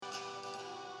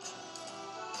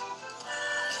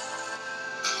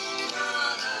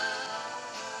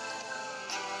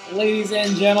ladies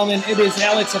and gentlemen. It is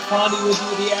Alex Afandi with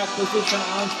you, the Acquisition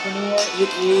Entrepreneur. It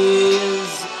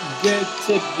is good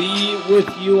to be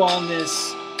with you on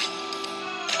this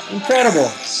incredible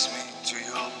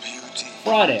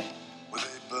Friday.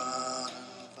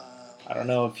 I don't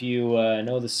know if you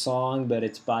know the song, but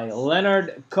it's by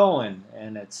Leonard Cohen,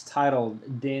 and it's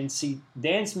titled Dance Me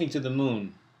to the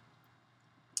Moon.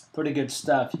 Pretty good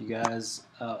stuff, you guys.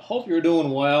 Hope you're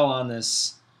doing well on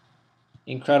this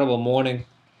incredible morning.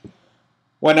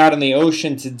 Went out in the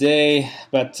ocean today,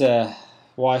 but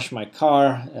washed my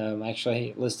car.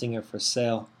 Actually listing it for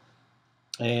sale.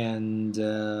 And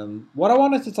what I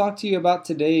wanted to talk to you about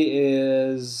today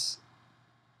is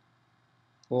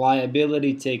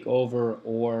liability takeover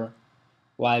or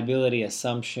liability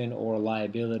assumption or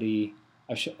lease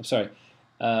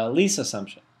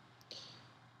assumption.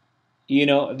 You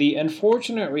know, the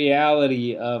unfortunate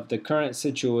reality of the current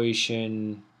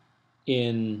situation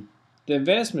in the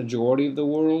vast majority of the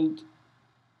world,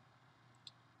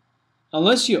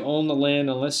 unless you own the land,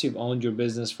 unless you've owned your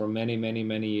business for many, many,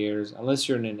 many years, unless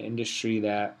you're in an industry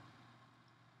that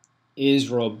is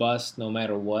robust no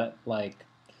matter what, like,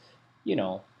 you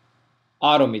know,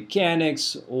 auto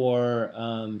mechanics or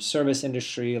service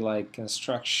industry like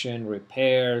construction,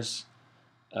 repairs,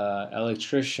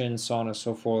 electrician, so on and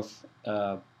so forth,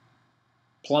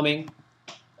 plumbing,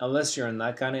 unless you're in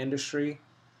that kind of industry,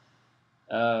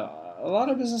 a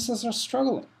lot of businesses are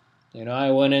struggling. You know,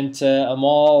 I went into a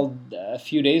mall a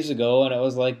few days ago and it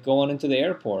was like going into the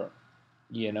airport.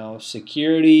 You know,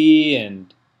 security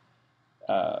and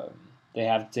they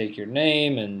have to take your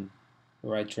name and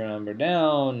write your number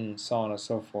down and so on and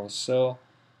so forth. So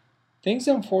things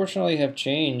unfortunately have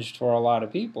changed for a lot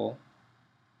of people.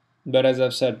 But as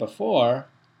I've said before,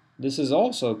 this is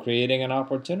also creating an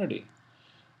opportunity.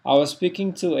 I was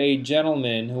speaking to a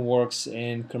gentleman who works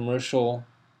in commercial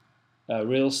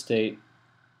real estate.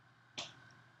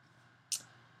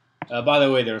 By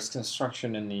the way, there's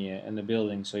construction in the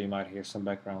building, so you might hear some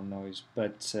background noise.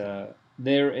 But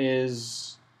there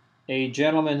is a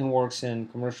gentleman who works in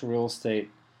commercial real estate,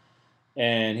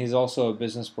 and he's also a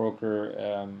business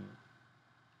broker.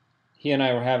 He and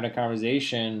I were having a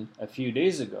conversation a few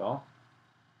days ago,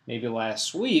 maybe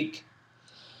last week,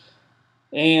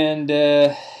 and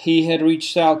he had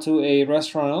reached out to a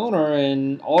restaurant owner,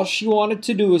 and all she wanted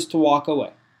to do was to walk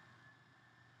away.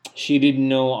 She didn't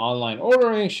know online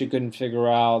ordering. She couldn't figure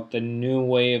out the new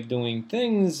way of doing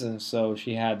things, and so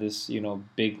she had this,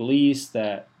 big lease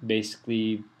that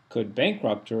basically could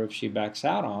bankrupt her if she backs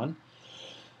out on.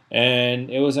 And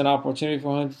it was an opportunity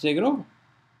for him to take it over.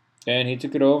 And he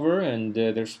took it over, and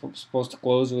they're supposed to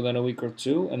close within a week or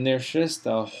two, and there's just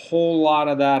a whole lot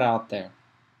of that out there.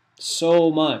 So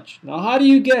much. Now, how do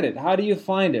you get it? How do you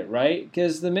find it, right?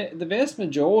 Because the vast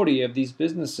majority of these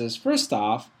businesses, first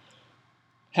off,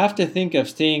 have to think of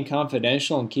staying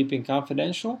confidential and keeping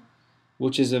confidential,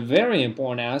 which is a very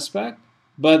important aspect.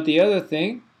 But the other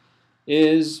thing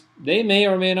is they may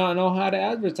or may not know how to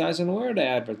advertise and where to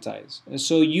advertise. And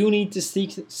so you need to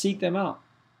seek them out.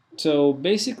 So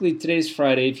basically today's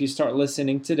Friday. If you start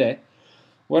listening today,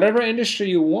 whatever industry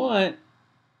you want,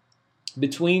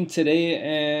 between today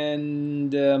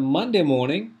and Monday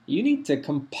morning, you need to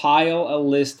compile a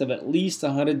list of at least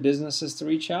 100 businesses to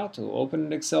reach out to. Open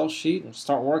an Excel sheet and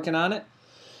start working on it.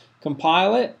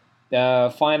 Compile it.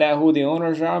 Find out who the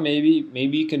owners are. Maybe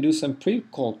you can do some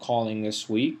pre-cold calling this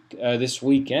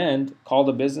weekend. Call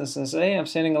the business and say, "Hey, I'm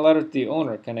sending a letter to the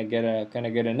owner. Can I get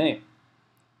a name?"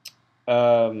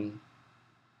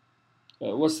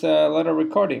 What's the letter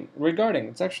regarding?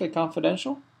 It's actually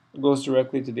confidential. It goes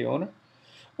directly to the owner.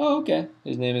 Oh, okay.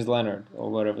 His name is Leonard, or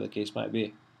whatever the case might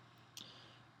be.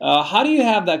 How do you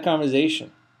have that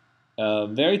conversation?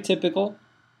 Very typical,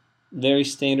 very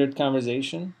standard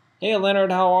conversation. Hey,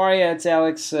 Leonard, how are you? It's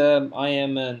Alex. I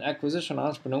am an acquisition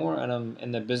entrepreneur, and I'm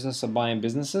in the business of buying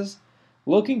businesses.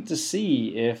 Looking to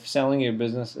see if selling your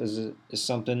business is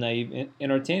something that you've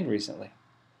entertained recently.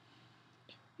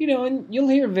 And you'll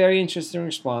hear very interesting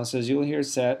responses. You'll hear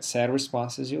sad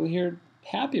responses. You'll hear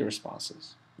happy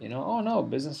responses. Oh no,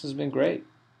 business has been great.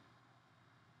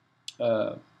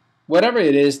 Whatever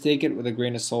it is, take it with a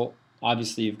grain of salt.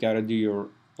 Obviously, you've got to do your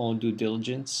own due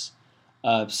diligence.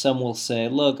 Some will say,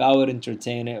 look, I would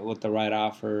entertain it with the right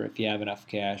offer if you have enough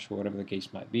cash or whatever the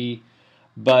case might be.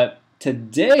 But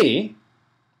today,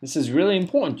 this is really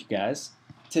important, you guys.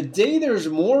 Today, there's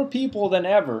more people than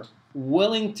ever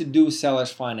willing to do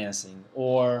seller's financing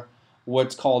or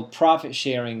what's called profit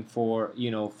sharing for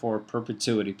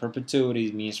perpetuity.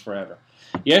 Perpetuity means forever.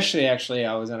 Yesterday, actually,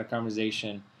 I was in a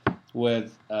conversation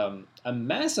with a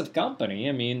massive company.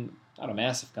 I mean, not a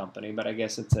massive company, but I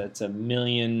guess it's a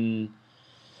million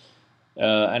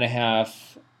and a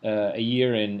half a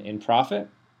year in profit.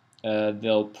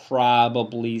 They'll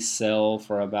probably sell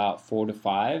for about 4 to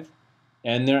 5,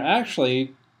 and they're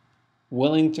actually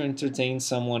willing to entertain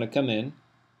someone to come in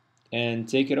and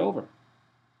take it over.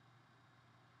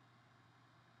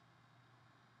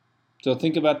 So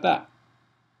think about that.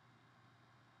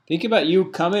 Think about you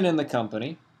coming in the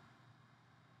company,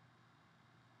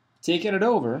 taking it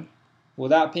over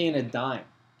without paying a dime.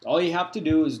 All you have to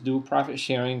do is do profit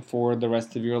sharing for the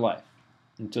rest of your life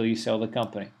until you sell the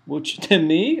company. Which to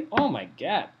me, oh my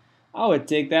God, I would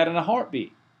take that in a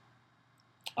heartbeat.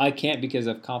 I can't because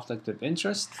of conflict of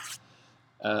interest,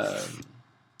 um,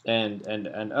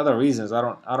 and other reasons. I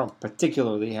don't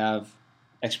particularly have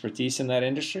expertise in that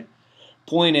industry.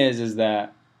 Point is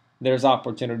that there's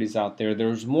opportunities out there.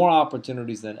 There's more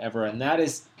opportunities than ever, and that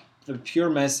is the pure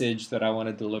message that I want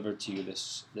to deliver to you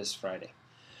this Friday.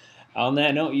 On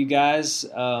that note, you guys,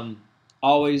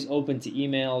 always open to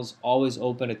emails, always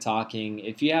open to talking.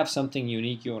 If you have something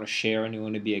unique you want to share and you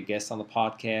want to be a guest on the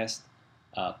podcast,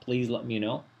 please let me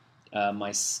know. Not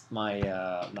my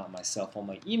cell phone,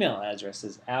 my email address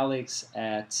is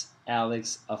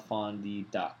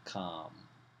alex@alexafandi.com.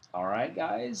 All right,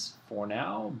 guys, for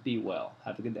now, be well.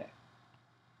 Have a good day.